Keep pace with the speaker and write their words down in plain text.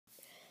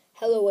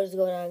Hello, what is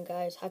going on,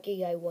 guys?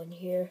 Hockey Guy 1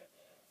 here.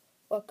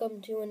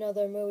 Welcome to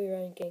another movie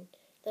ranking.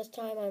 This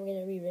time I'm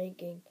going to be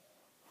ranking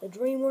the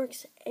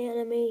Dreamworks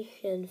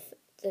animated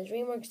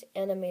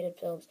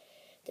films.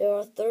 There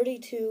are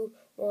 32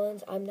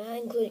 ones. I'm not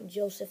including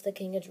Joseph the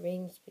King of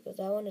Dreams because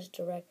that one is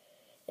direct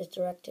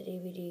to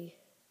DVD.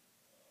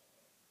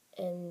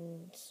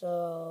 And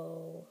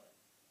so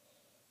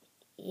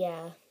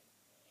yeah,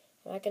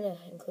 I'm not going to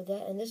include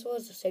that. And this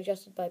was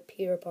suggested by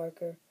Peter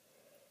Parker.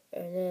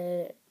 And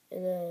then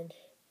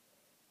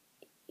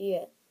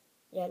yeah,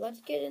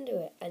 let's get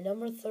into it. At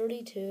number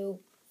 32,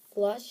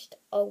 Flushed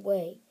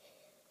Away.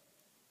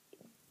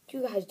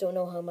 You guys don't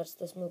know how much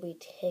this movie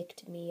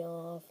ticked me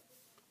off.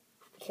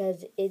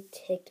 Because it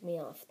ticked me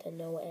off to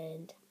no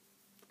end.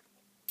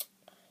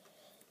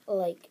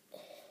 Like,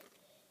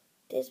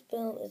 this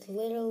film is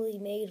literally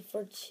made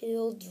for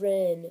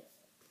children.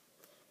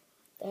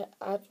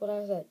 That's what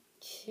I said.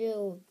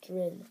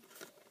 Children.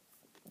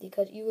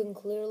 Because you can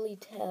clearly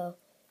tell.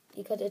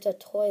 Because it's a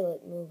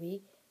toilet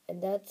movie.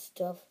 And that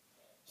stuff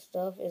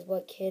is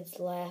what kids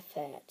laugh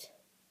at.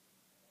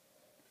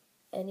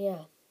 And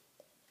yeah,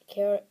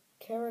 character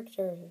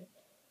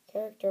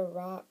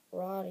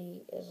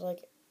Roddy is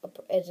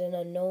an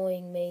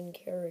annoying main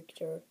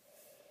character.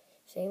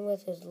 Same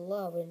with his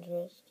love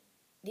interest.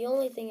 The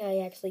only thing I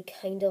actually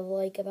kind of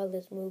like about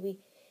this movie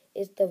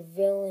is the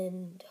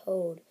villain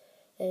Toad.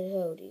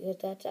 Because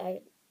that's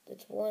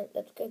one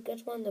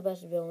of the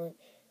best villains.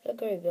 It's a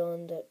great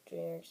villain that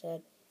Dreamworks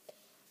had.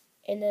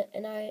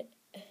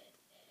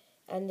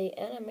 And the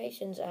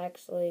animation's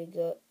actually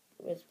good.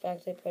 It's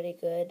actually pretty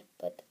good,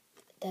 but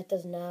that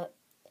does not.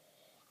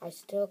 I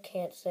still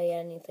can't say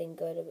anything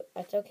good.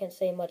 I still can't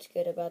say much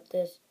good about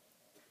this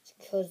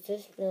because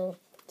this film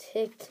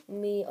ticked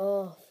me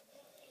off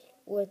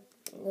with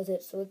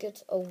it. So it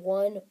gets a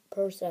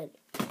 1%.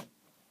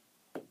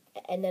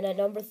 And then at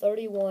number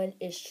 31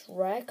 is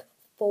Shrek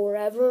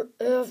Forever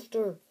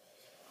After.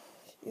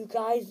 You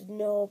guys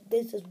know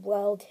this is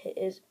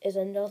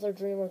another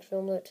Dreamworks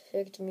film that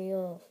ticked me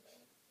off.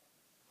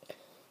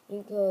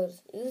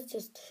 Because this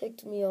just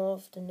ticked me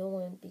off to no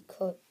end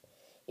because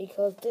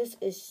this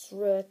is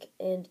Shrek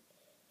and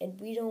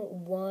we don't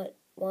want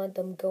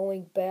them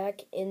going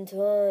back in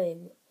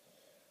time.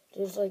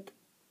 Just like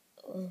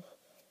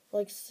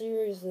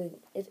seriously,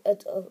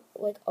 it's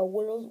a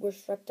world where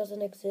Shrek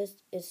doesn't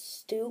exist is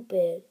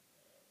stupid.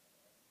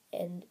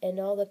 And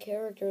all the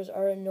characters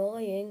are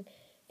annoying,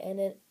 and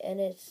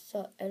it's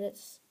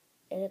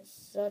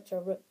such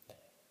a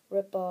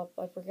rip-off.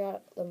 I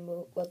forgot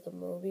what the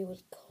movie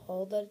was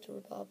called that it's a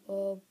rip-off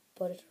of,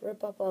 but it's a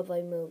rip-off of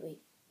a movie.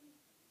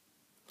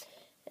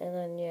 And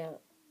then yeah,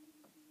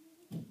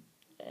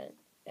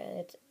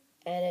 and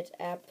it's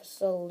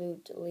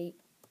absolutely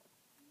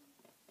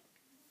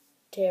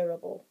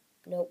terrible.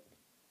 Nope.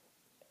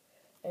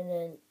 And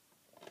then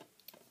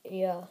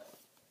yeah,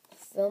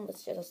 film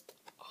is just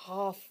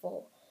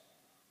awful.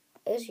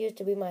 This used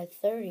to be my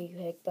 30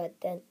 pick, but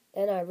then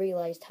I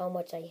realized how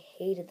much I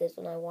hated this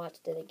when I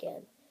watched it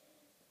again.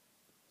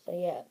 So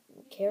yeah,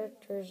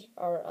 characters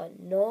are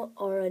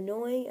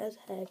annoying as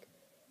heck.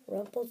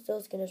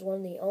 Rumpelstiltskin is one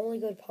of the only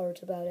good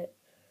parts about it.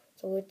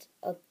 So it's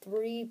a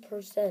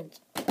 3%.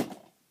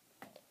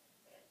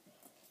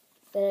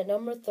 Then at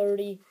number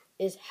 30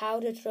 is How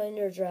to Train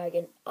Your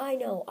Dragon. I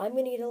know, I'm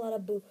getting a lot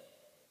of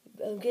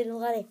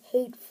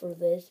hate for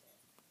this,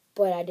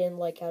 but I didn't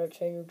like How to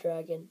Train Your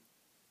Dragon.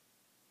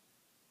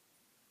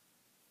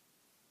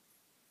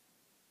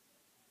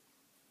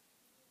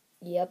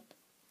 Yep,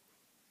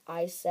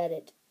 I said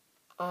it.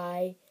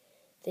 I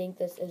think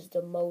this is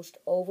the most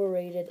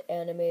overrated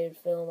animated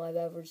film I've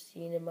ever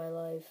seen in my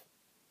life.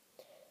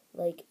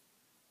 Like,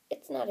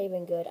 it's not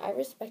even good. I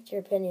respect your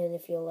opinion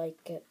if you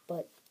like it,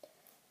 but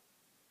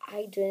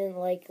I didn't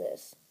like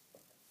this.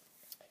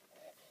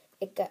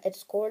 It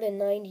scored a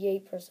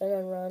 98%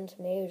 on Rotten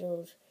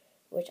Tomatoes,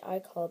 which I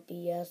call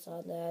BS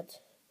on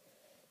that.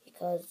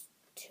 Because,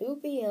 to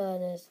be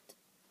honest,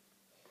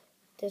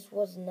 this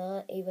was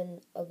not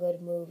even a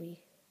good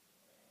movie.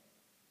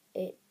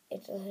 They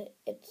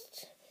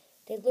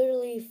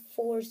literally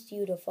forced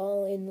you to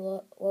fall in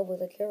love with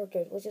the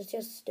characters, which is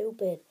just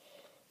stupid.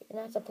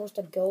 You're not supposed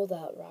to go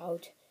that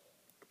route.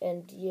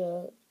 And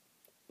yeah,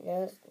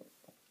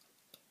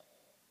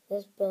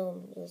 this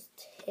film just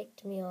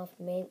ticked me off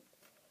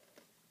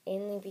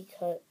mainly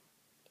because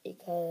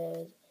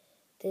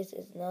this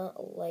is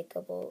not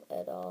likable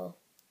at all.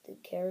 The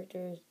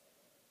characters,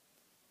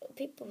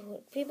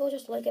 people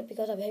just like it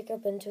because of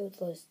Hiccup and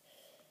Toothless.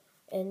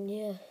 And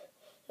yeah,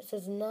 this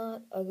is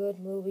not a good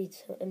movie.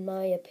 In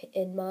my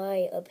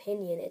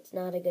opinion, it's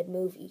not a good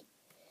movie.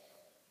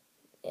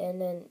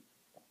 And then,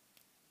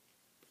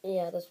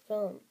 yeah, this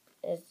film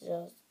is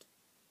just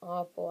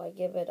awful. I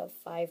give it a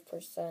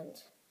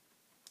 5%.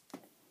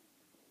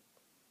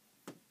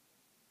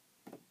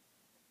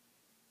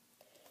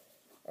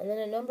 And then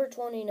at number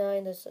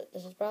 29, this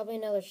is probably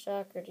another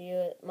shocker to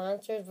you,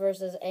 Monsters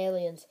vs.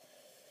 Aliens.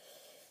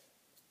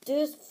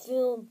 This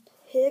film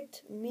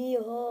picked me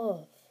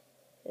off.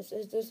 This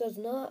does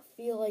not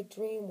feel like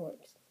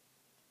Dreamworks.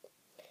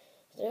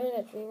 Considering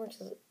that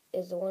Dreamworks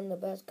is one of the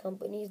best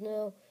companies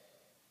now,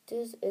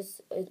 this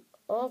is an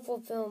awful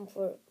film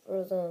for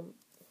them.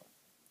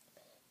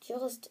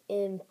 Just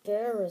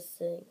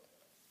embarrassing.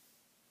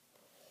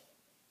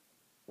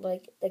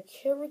 Like, the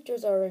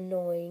characters are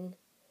annoying.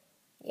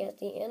 Yes,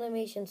 the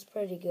animation's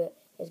pretty good.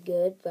 It's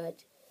good,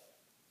 but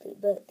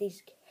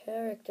these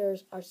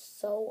characters are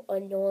so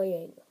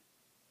annoying.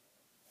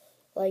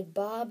 Like,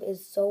 Bob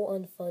is so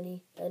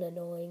unfunny and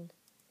annoying.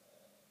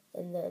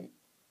 And then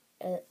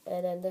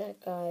that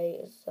guy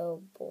is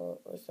so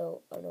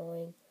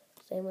annoying.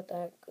 Same with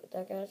that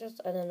guy's just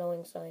an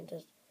annoying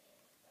scientist.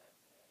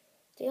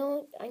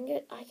 I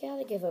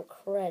gotta give a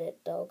credit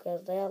though,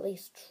 because they at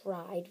least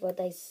tried, but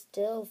they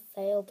still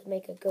failed to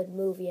make a good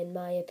movie, in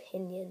my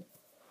opinion.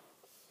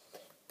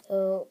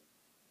 So,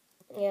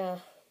 yeah,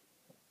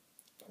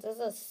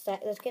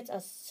 this gets a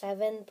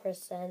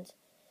 7%,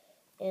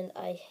 and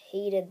I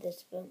hated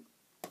this film.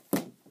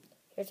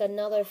 Here's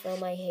another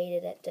film I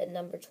hated at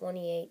number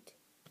 28.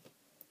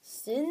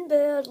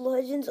 Sinbad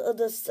Legends of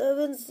the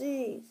Seven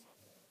Seas.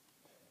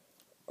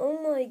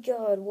 Oh my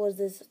God, was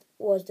this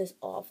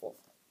awful?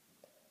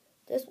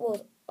 This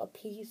was a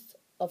piece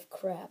of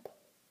crap.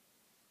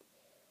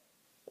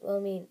 Well, I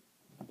mean,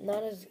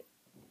 not as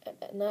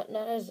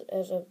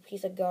a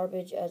piece of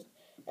garbage as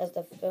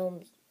the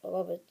films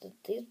above it.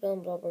 These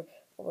films over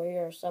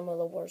here are some of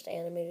the worst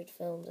animated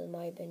films, in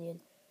my opinion.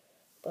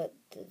 But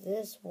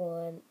this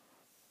one,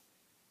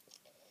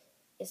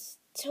 it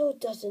still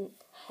doesn't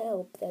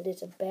help that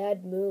it's a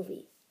bad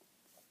movie.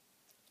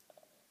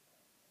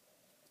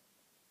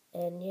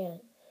 And yeah,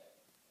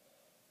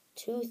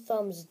 2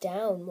 thumbs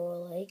down, more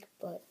like.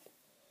 But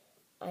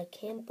I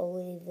can't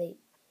believe that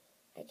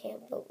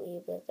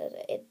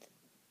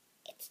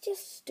it's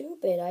just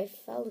stupid. I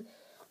fell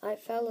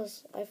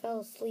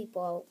asleep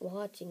while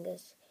watching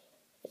this.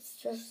 It's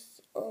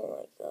just, oh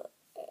my God,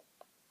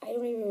 I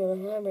don't even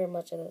remember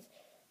much of this.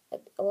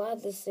 A lot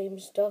of the same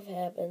stuff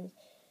happens.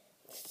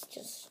 It's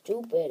just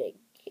stupid.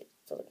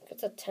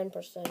 It's a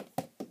 10%.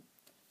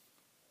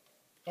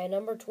 And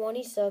number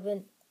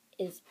 27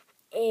 is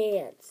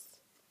Ants.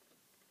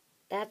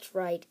 That's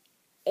right,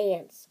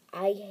 Ants.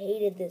 I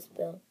hated this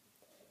film.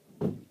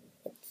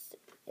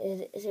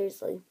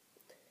 Seriously.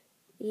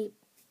 I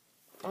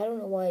don't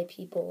know why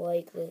people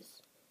like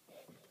this.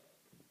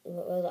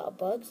 A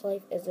Bug's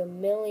Life is a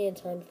million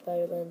times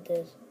better than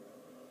this.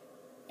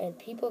 And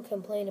people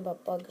complain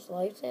about Bug's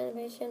Life's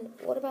animation.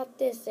 What about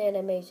this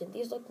animation?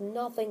 These look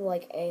nothing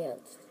like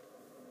ants.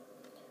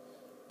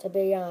 To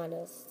be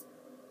honest.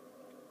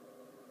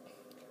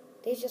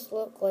 These just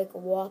look like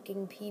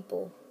walking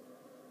people.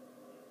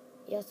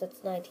 Yes,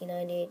 it's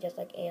 1998, just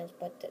like ants,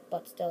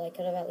 but still, I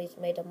could have at least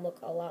made them look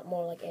a lot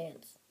more like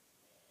ants.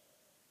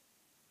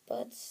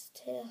 But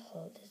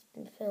still, this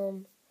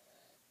film,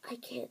 I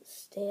can't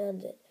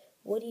stand it.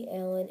 Woody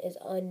Allen is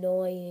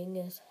annoying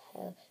as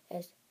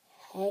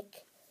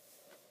heck.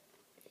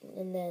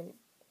 And then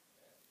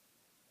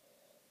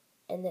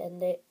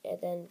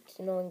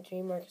knowing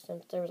Dreamworks,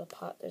 since there's a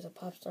pop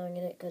song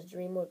in it, because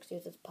Dreamworks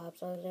uses pop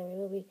songs in every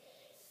movie.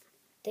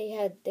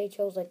 They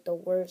chose like the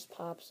worst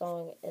pop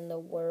song in the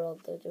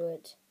world to do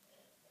it.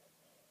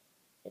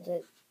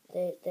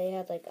 They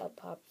had like a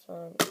pop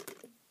song.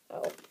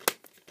 Oh,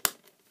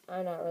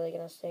 I'm not really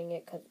gonna sing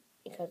it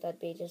because that'd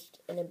be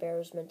just an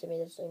embarrassment to me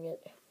to sing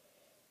it.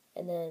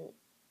 And then,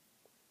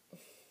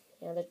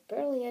 yeah, there's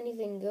barely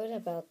anything good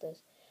about this.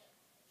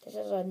 This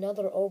is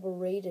another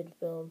overrated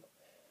film.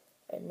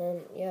 And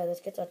then, yeah, this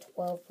gets a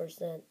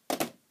 12%.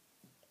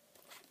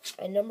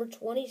 And number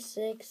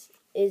 26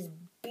 is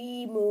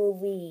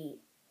B-Movie.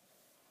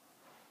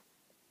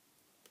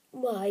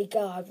 My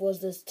God, was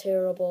this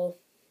terrible.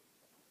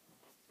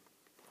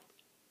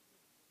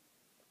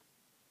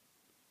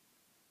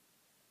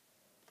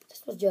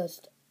 This was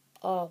just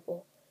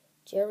awful.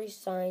 Jerry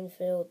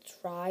Seinfeld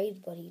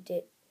tried, but he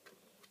did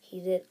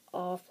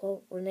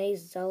awful. Renee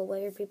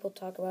Zellweger, people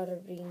talk about her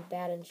being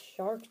bad in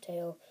Shark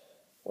Tale.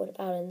 What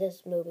about in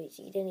this movie?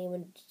 She did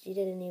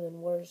an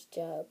even worse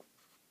job.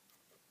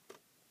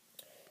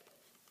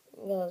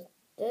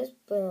 This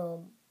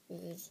film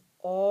is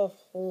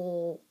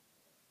awful.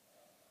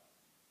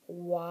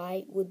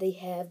 Why would they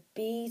have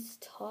bees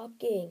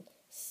talking?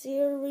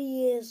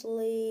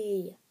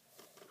 Seriously.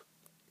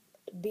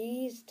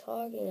 Bees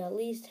talking, at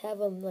least have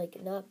them,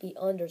 like, not be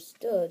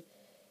understood.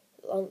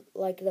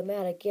 Like the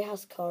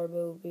Madagascar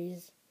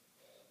movies.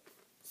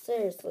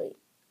 Seriously.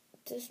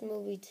 This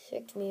movie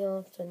ticked me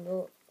off to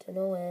no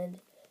end.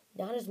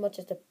 Not as much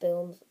as the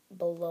films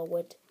below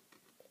it.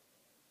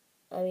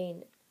 I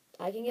mean,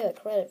 I can give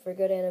it credit for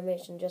good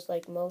animation, just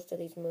like most of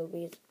these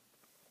movies.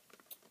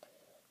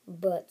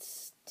 But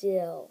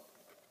still,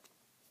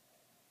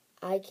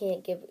 I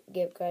can't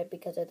give credit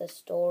because of the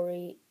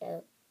story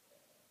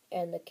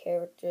and the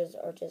characters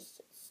are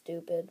just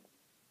stupid.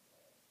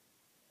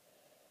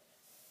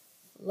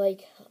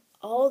 Like,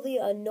 all the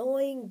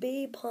annoying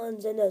bee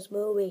puns in this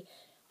movie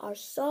are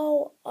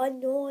so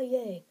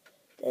annoying.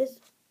 This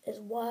is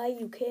why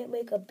you can't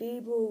make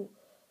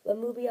a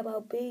movie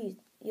about bees.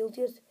 You'll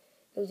just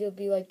Because you'll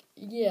be like,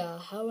 yeah,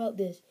 how about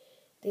this?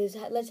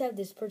 Let's have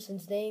this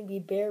person's name be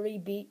Barry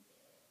B.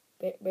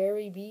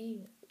 Barry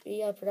B.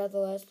 I forgot the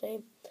last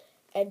name.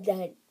 And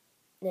then,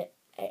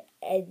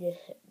 and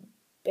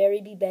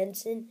Barry B.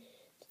 Benson.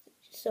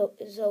 So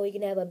we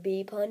can have a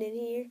B pun in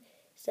here.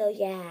 So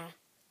yeah,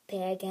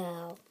 there you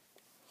go.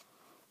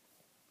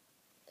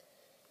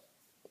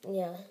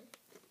 Yeah,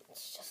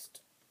 it's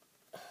just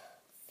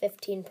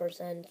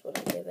 15% is what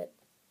I give it.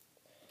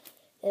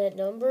 And at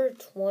number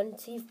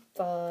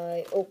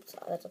 25, oops,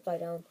 that's upside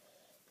down,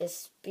 is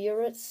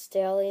Spirit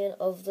Stallion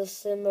of the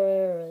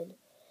Cimarron.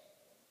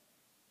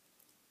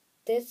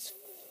 This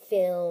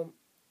film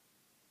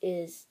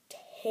is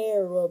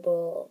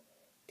terrible.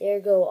 There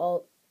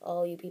go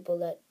all you people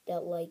that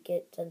like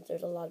it, since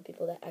there's a lot of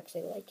people that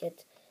actually like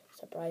it,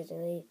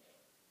 surprisingly.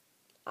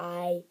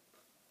 I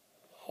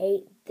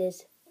hate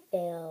this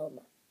film.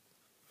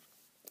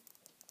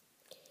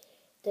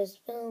 This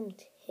film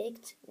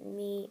ticked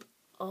me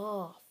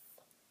off.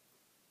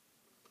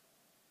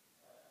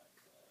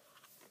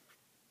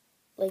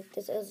 Like,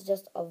 this is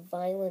just a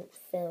violent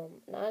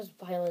film. Not as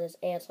violent as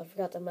Ants. I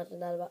forgot to mention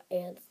that about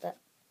Ants.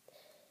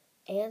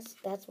 Ants,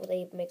 that's what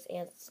makes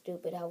Ants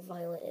stupid, how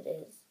violent it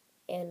is.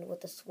 And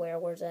with the swear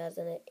words as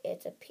in it,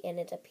 it's a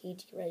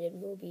PG-rated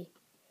movie.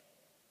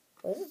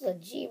 Well, this is a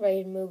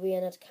G-rated movie,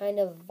 and it's kind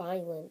of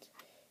violent,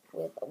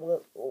 with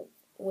the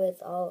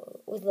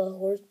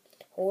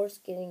horse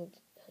getting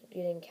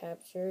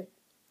captured,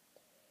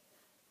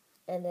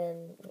 and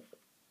then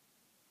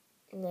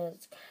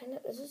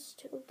this is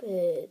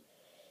stupid.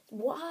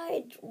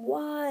 Why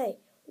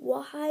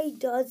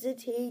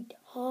doesn't he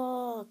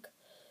talk?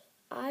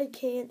 I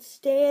can't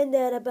stand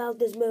that about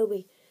this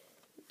movie.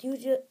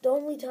 The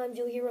only times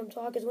you'll hear him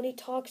talk is when he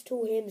talks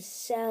to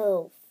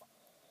himself.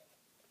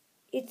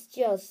 It's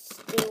just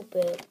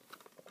stupid.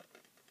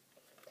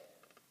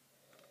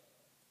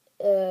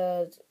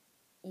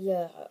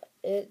 Yeah,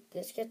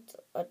 this gets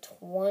a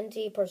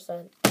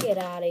 20%. Get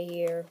out of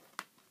here.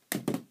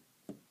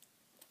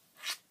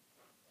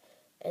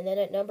 And then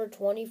at number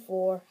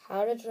 24,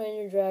 How to Train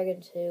Your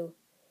Dragon 2.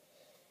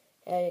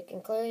 And you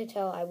can clearly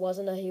tell I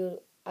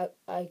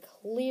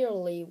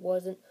clearly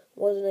wasn't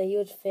a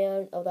huge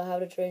fan of the How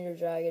to Train Your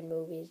Dragon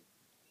movies,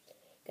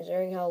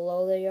 considering how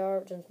low they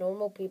are. Since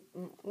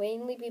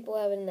mainly people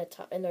have it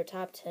in their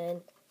top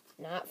 10.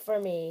 Not for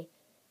me.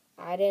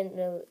 I didn't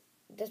know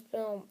this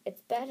film.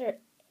 It's better.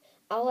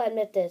 I'll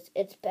admit this.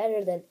 It's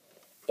better than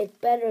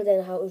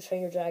How to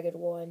Train Your Dragon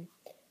 1.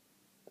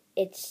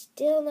 It's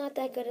still not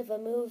that good of a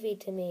movie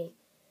to me.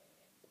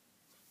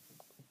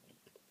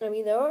 I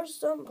mean, there are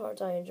some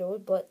parts I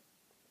enjoyed, but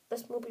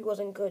this movie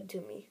wasn't good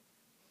to me.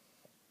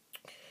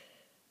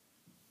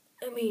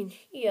 I mean,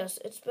 yes,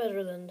 it's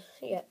better than,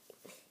 yeah.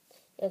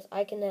 Yes,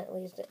 I can at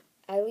least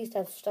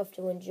have stuff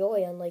to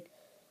enjoy, unlike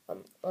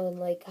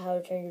How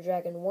to Train Your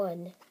Dragon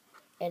 1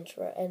 and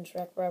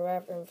Shrek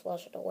Forever and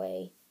Flush It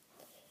Away.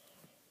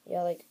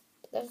 Yeah, like,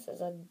 this is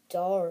a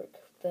dark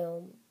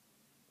film.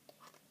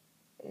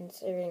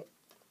 Considering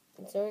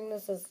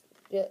this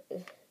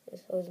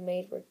was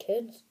made for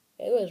kids,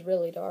 it was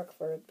really dark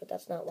for it, but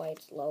that's not why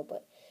it's low,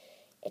 but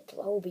it's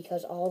low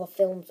because all the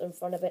films in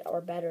front of it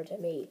are better to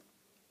me.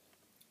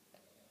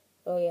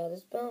 Oh yeah,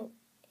 this film,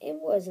 it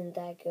wasn't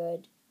that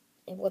good.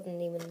 It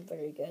wasn't even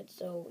very good,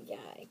 so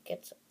yeah, it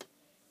gets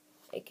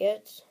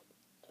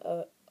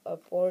a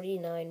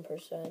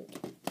 49%.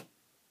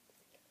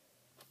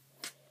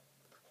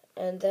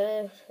 And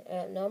then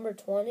at number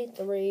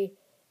 23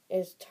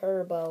 is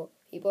Turbo.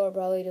 People are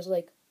probably just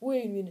like,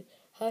 wait a minute,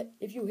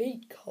 if you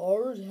hate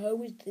cars,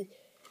 how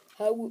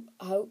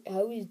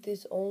is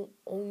this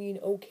only an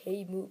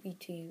okay movie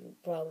to you?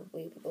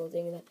 Probably people are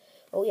thinking that.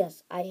 Oh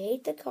yes, I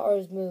hate the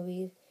Cars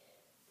movies,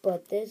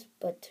 but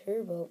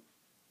Turbo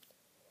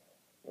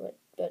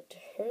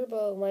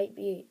might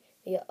be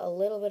a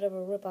little bit of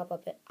a rip-off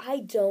of it. I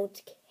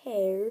don't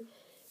care,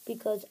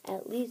 because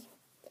at least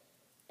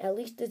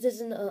this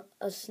isn't a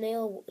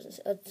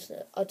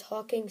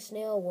talking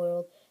snail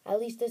world. At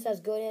least this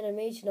has good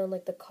animation,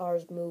 unlike the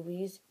Cars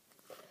movies.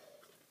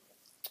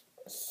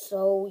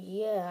 So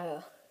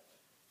yeah,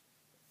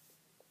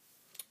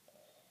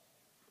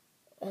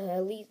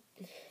 at least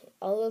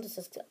although this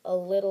is a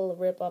little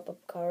rip up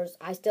of Cars,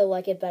 I still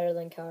like it better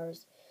than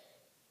Cars.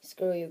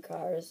 Screw you,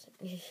 Cars.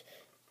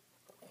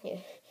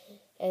 Yeah.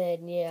 And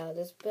then yeah,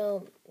 this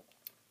film,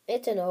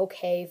 it's an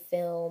okay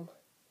film.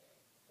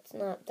 It's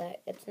not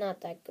that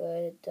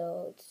good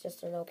though. It's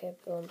just an okay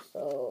film.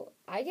 So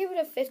I give it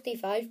a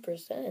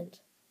 55%.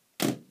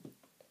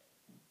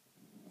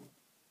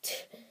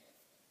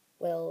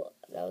 Well,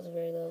 that was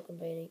very little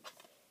complaining.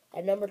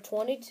 At number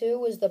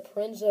 22 is The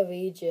Prince of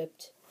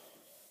Egypt.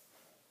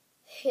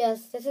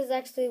 Yes, this is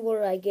actually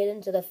where I get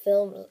into the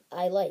films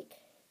I like.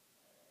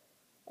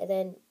 And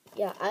then,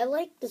 yeah, I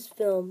like this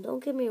film.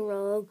 Don't get me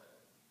wrong.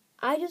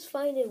 I just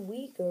find it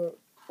weaker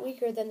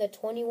than the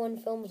 21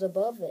 films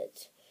above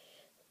it.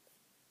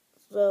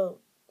 So,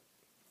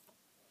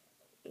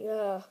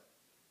 yeah.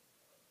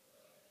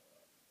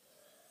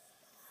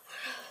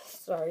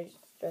 Sorry,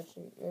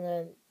 stretching. And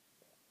then,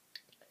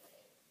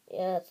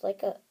 Yeah, it's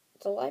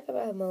a life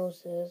about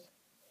Moses,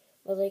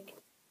 but like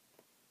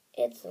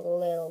it's a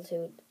little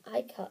too.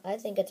 I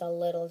think it's a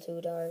little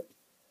too dark.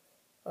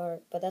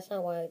 But that's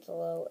not why it's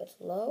low. It's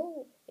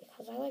low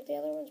because I like the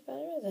other ones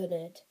better than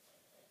it.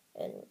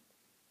 And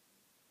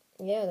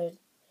yeah, there's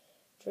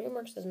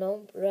DreamWorks is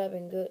known for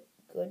having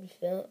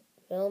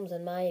films,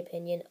 in my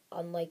opinion.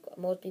 Unlike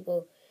most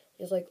people,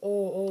 just like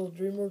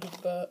DreamWorks is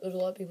bad. There's a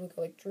lot of people who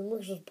go like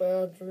DreamWorks is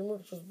bad.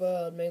 DreamWorks is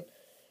bad.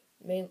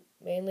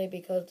 Mainly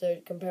because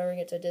they're comparing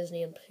it to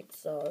Disney and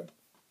Pixar.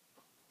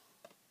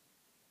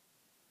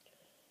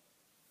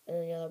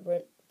 And yeah,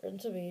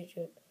 Prince of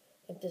Egypt.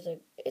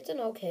 It's an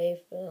okay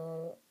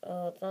film.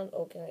 It's not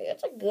okay.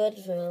 It's a good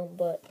film,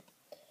 but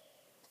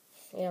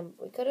yeah,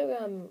 we could have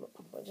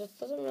it just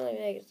doesn't really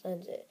make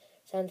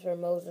sense for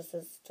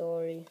Moses'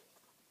 story.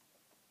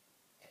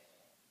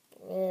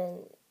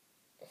 And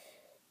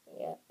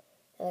yeah,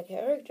 and the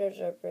characters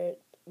are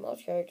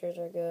most characters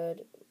are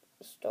good.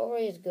 The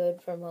story is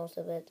good for most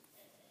of it.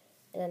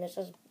 And then this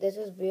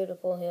is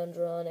beautiful hand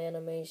drawn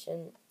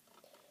animation.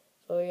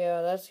 So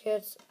yeah, that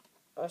gets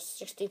a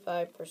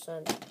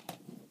 65%.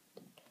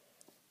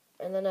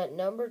 And then at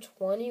number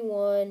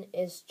 21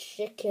 is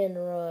Chicken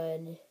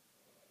Run.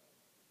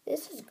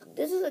 This is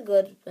a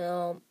good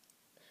film.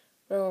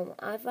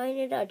 I find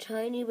it a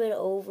tiny bit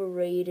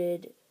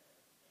overrated.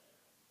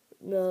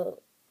 No,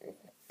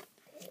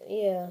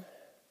 yeah.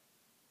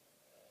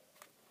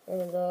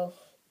 And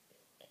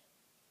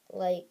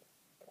like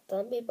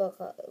some people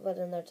put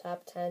in their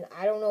top 10.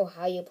 I don't know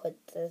how you put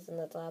this in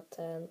the top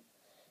 10.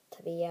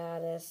 To be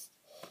honest,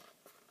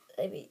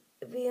 to be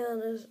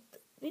honest,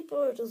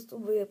 people are just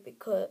doing it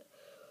because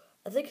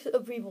I think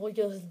some people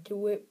just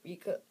do it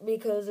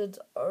because it's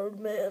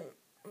Aardman,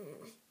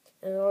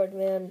 and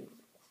Aardman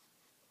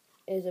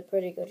is a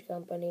pretty good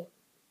company.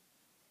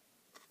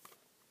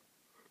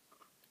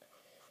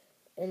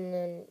 And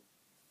then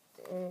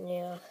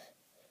yeah,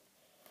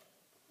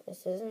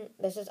 this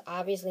is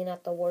obviously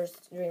not the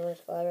worst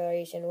Dreamworks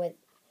collaboration with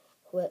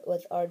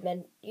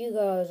Aardman. You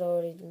guys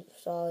already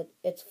saw it.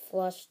 It's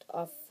flushed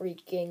a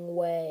freaking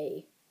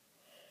way.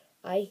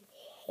 I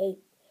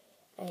hate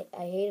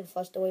it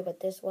flushed away, but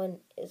this one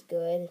is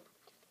good.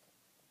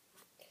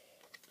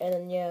 And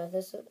then yeah,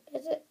 it's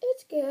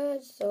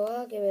good. So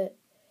I'll give it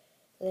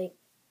the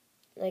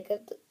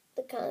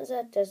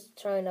concept is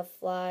trying to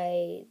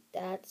fly.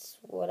 That's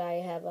what I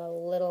have a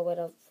little bit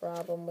of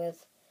problem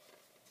with.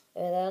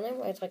 And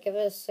anyways, I'll give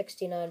it a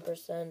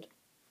 69%.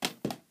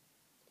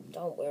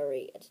 Don't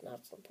worry, it's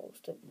not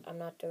supposed to. I'm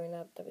not doing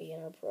that to be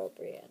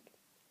inappropriate.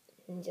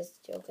 I'm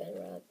just joking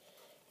around.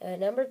 At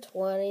number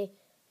 20,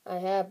 I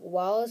have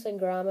Wallace and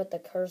Gromit: The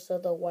Curse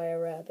of the Were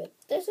Rabbit.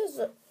 This is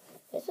a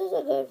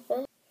good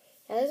film.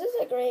 Yeah, this is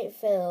a great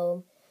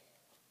film,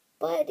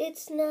 but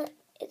it's not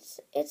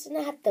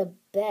the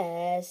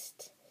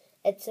best.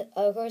 It's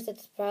of course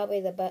it's probably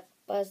the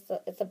best.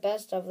 It's the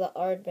best of the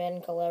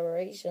Aardman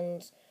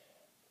collaborations,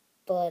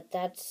 but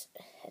it's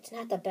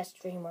not the best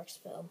DreamWorks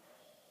film.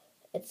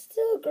 It's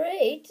still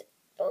great.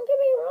 Don't get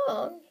me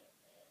wrong,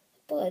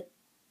 but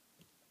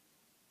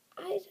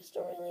I just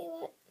don't really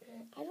like.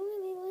 I don't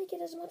really like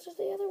it as much as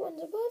the other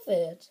ones above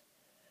it.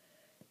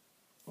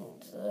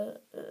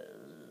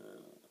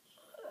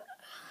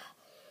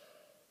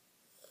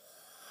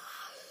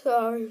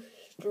 Sorry,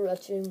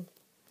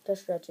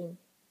 just stretching.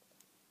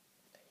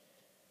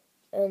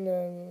 And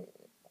then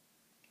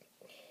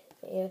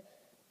yeah,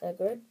 a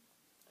great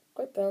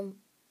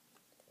film.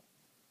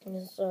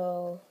 And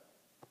so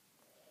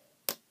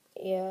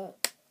yeah,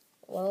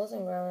 Wallace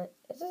and Gromit.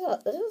 This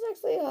is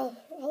actually a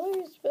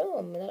hilarious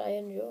film that I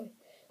enjoy.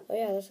 Oh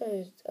yeah, this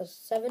is a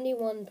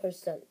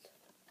 71%.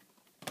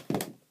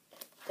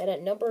 Then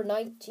at number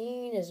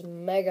 19 is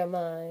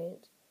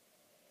Megamind.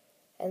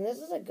 And this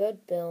is a good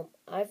film.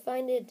 I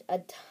find it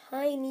a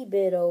tiny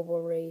bit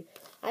overrated.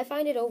 I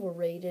find it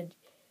overrated,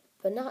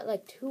 but not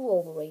like too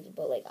overrated,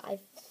 but like I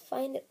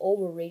find it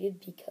overrated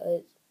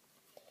because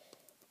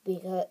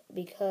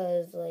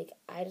like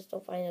I just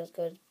don't find it as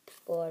good as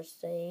people are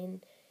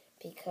saying,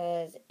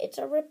 because it's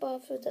a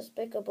ripoff of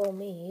Despicable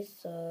Me.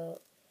 So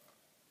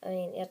I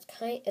mean, it's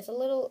a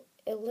little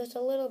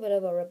bit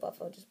of a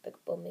ripoff of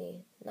Despicable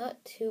Me.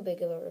 Not too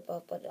big of a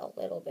ripoff, but a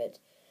little bit.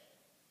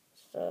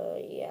 So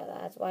yeah,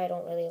 that's why I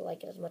don't really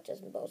like it as much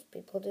as most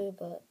people do.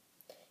 But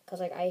because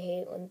like I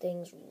hate when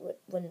things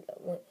when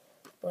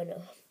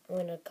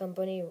a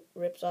company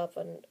rips off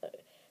a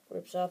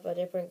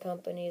different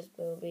company's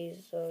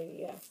movies. So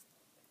yeah,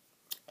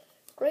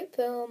 great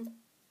film.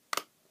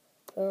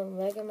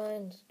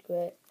 Megamind's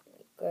great.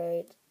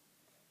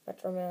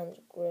 Metro Man's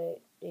great,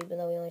 even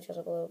though he only shows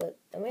up a little bit.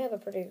 And we have a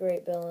pretty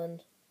great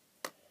villain.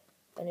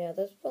 And yeah,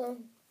 this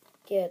film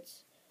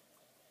gets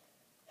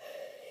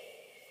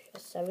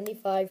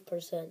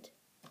 75%.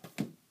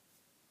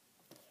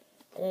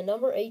 And at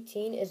number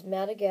 18 is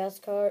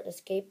Madagascar: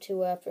 Escape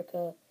to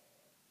Africa.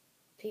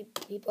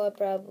 People are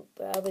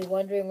probably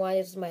wondering why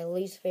this is my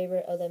least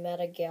favorite of the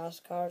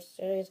Madagascar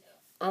series.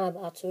 I'm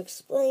about to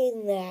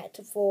explain that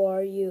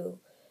for you.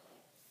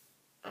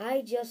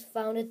 I just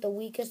found it the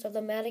weakest of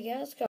the Madagascar